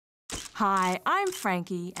Hi, I'm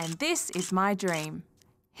Frankie and this is my dream.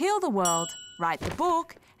 Heal the world, write the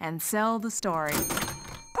book and sell the story.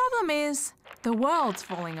 Problem is, the world's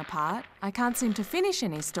falling apart. I can't seem to finish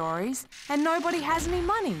any stories and nobody has any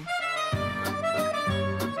money.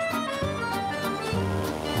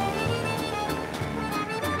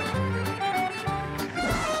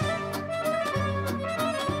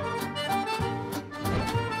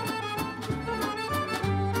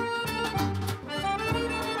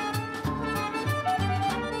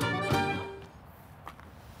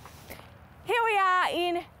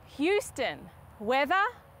 In Houston, weather,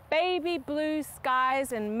 baby blue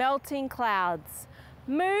skies and melting clouds.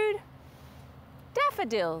 Mood,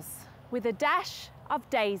 daffodils with a dash of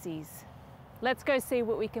daisies. Let's go see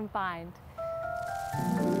what we can find.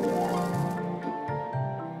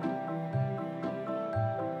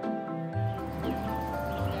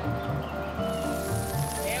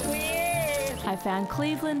 I found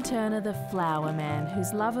Cleveland Turner the Flowerman,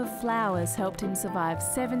 whose love of flowers helped him survive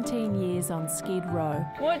 17 years on Skid Row.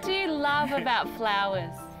 What do you love about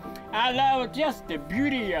flowers? I love just the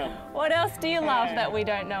beauty of it. What else do you love that we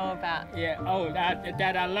don't know about? Yeah,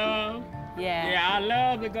 that I love? Yeah. Yeah, I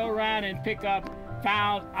love to go around and pick up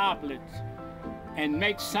found objects and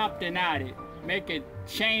make something out of it. Make it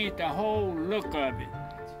change the whole look of it.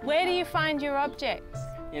 Where do you find your objects?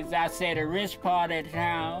 As I said, a rich part of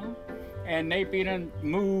town. And they be done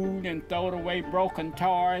moved and thrown away broken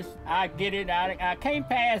toys. I get it out. I can't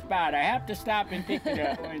pass by it. I have to stop and pick it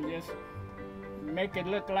up and just make it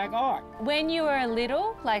look like art. When you were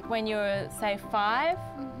little, like when you were, say, 5,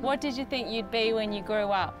 what did you think you'd be when you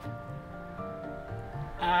grew up?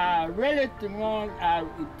 I really want, I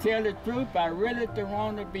tell the truth, I really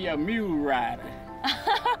want to be a mule rider.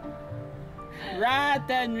 Ride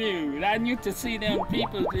that mule. I used to see them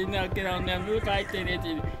people, you know, get on them mules like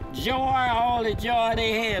that. Joy, all the joy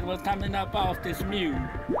they had was coming up off this mule.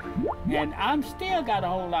 And I'm still got a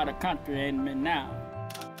whole lot of country in me now.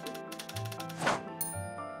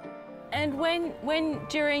 And when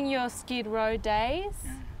during your Skid Row days,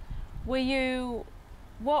 were you,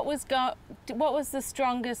 what was the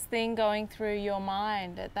strongest thing going through your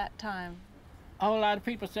mind at that time? A whole lot of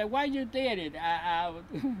people say, why you did it?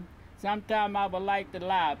 Sometimes I would like to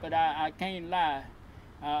lie, but I can't lie.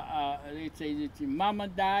 They say that your mama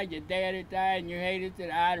died, your daddy died, and you hated it.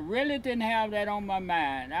 I really didn't have that on my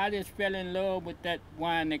mind. I just fell in love with that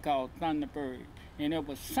wine they call Thunderbird. And there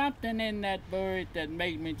was something in that bird that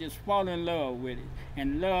made me just fall in love with it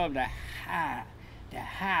and love the high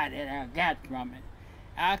that I got from it.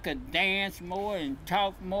 I could dance more and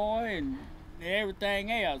talk more and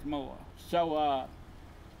everything else more. So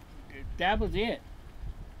that was it.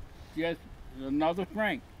 Just another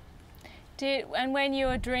drink. And when you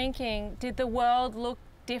were drinking, did the world look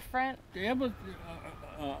different? It was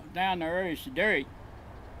down the earth, dirt,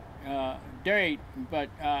 but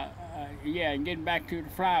yeah, and getting back to the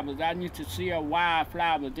flowers, I used to see a wild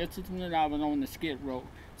flower just as soon as I was on the skid row.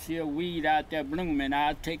 See a weed out there blooming,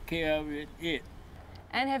 I'd take care of it.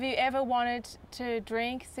 And have you ever wanted to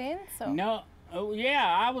drink since? Or? No, yeah,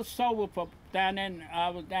 I was sober for down then.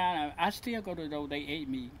 I still go to those they ate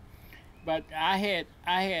me. But I had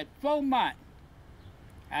 4 months.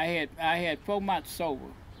 I had 4 months sober,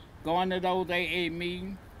 going to those AA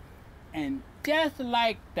meetings, and just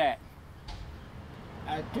like that,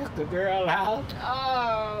 I took the girl out.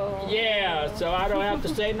 Oh. Yeah, so I don't have to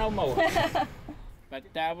say no more. But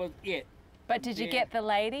that was it. But did you get the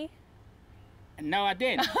lady? No, I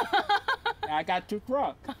didn't. I got too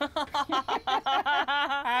drunk.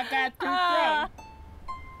 I got too drunk.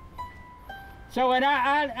 So and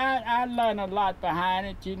I learned a lot behind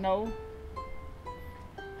it, you know,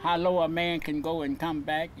 how low a man can go and come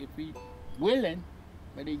back if he's willing,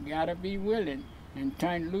 but he gotta be willing and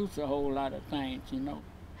turn loose a whole lot of things, you know.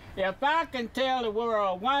 If I can tell the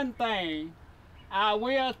world one thing, I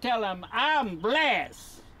will tell them I'm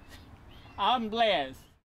blessed. I'm blessed.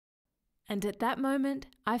 And at that moment,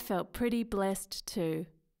 I felt pretty blessed too.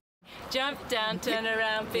 Jump down, turn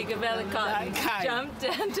around, pick a belly cotton. Jump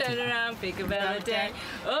down, turn around, pick a belly day.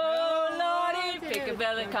 Oh Lordy, pick a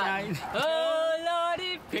belly cotton. Oh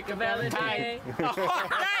Lordy, pick a belly day.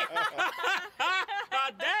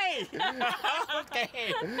 Day.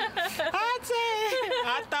 Okay.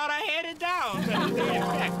 I thought I had it down.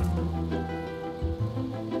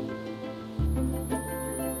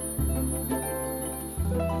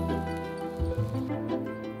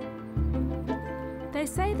 They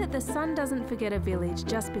say that the sun doesn't forget a village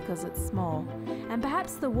just because it's small, and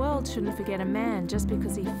perhaps the world shouldn't forget a man just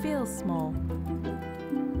because he feels small.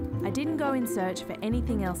 I didn't go in search for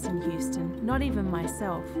anything else in Houston, not even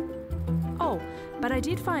myself. Oh, But I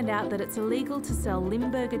did find out that it's illegal to sell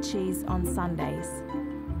Limburger cheese on Sundays.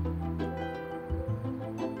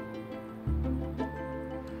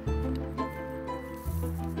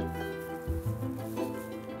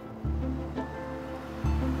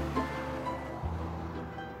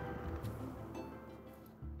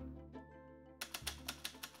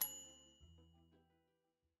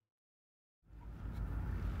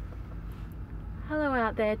 Hello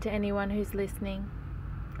out there to anyone who's listening.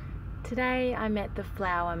 Today I met the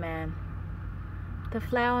Flowerman. The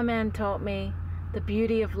Flowerman taught me the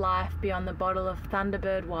beauty of life beyond the bottle of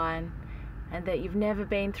Thunderbird wine, and that you've never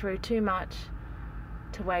been through too much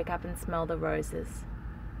to wake up and smell the roses.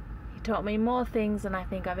 He taught me more things than I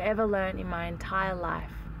think I've ever learned in my entire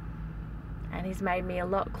life, and he's made me a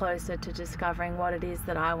lot closer to discovering what it is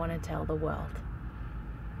that I want to tell the world.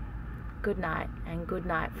 Good night, and good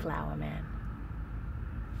night, Flowerman.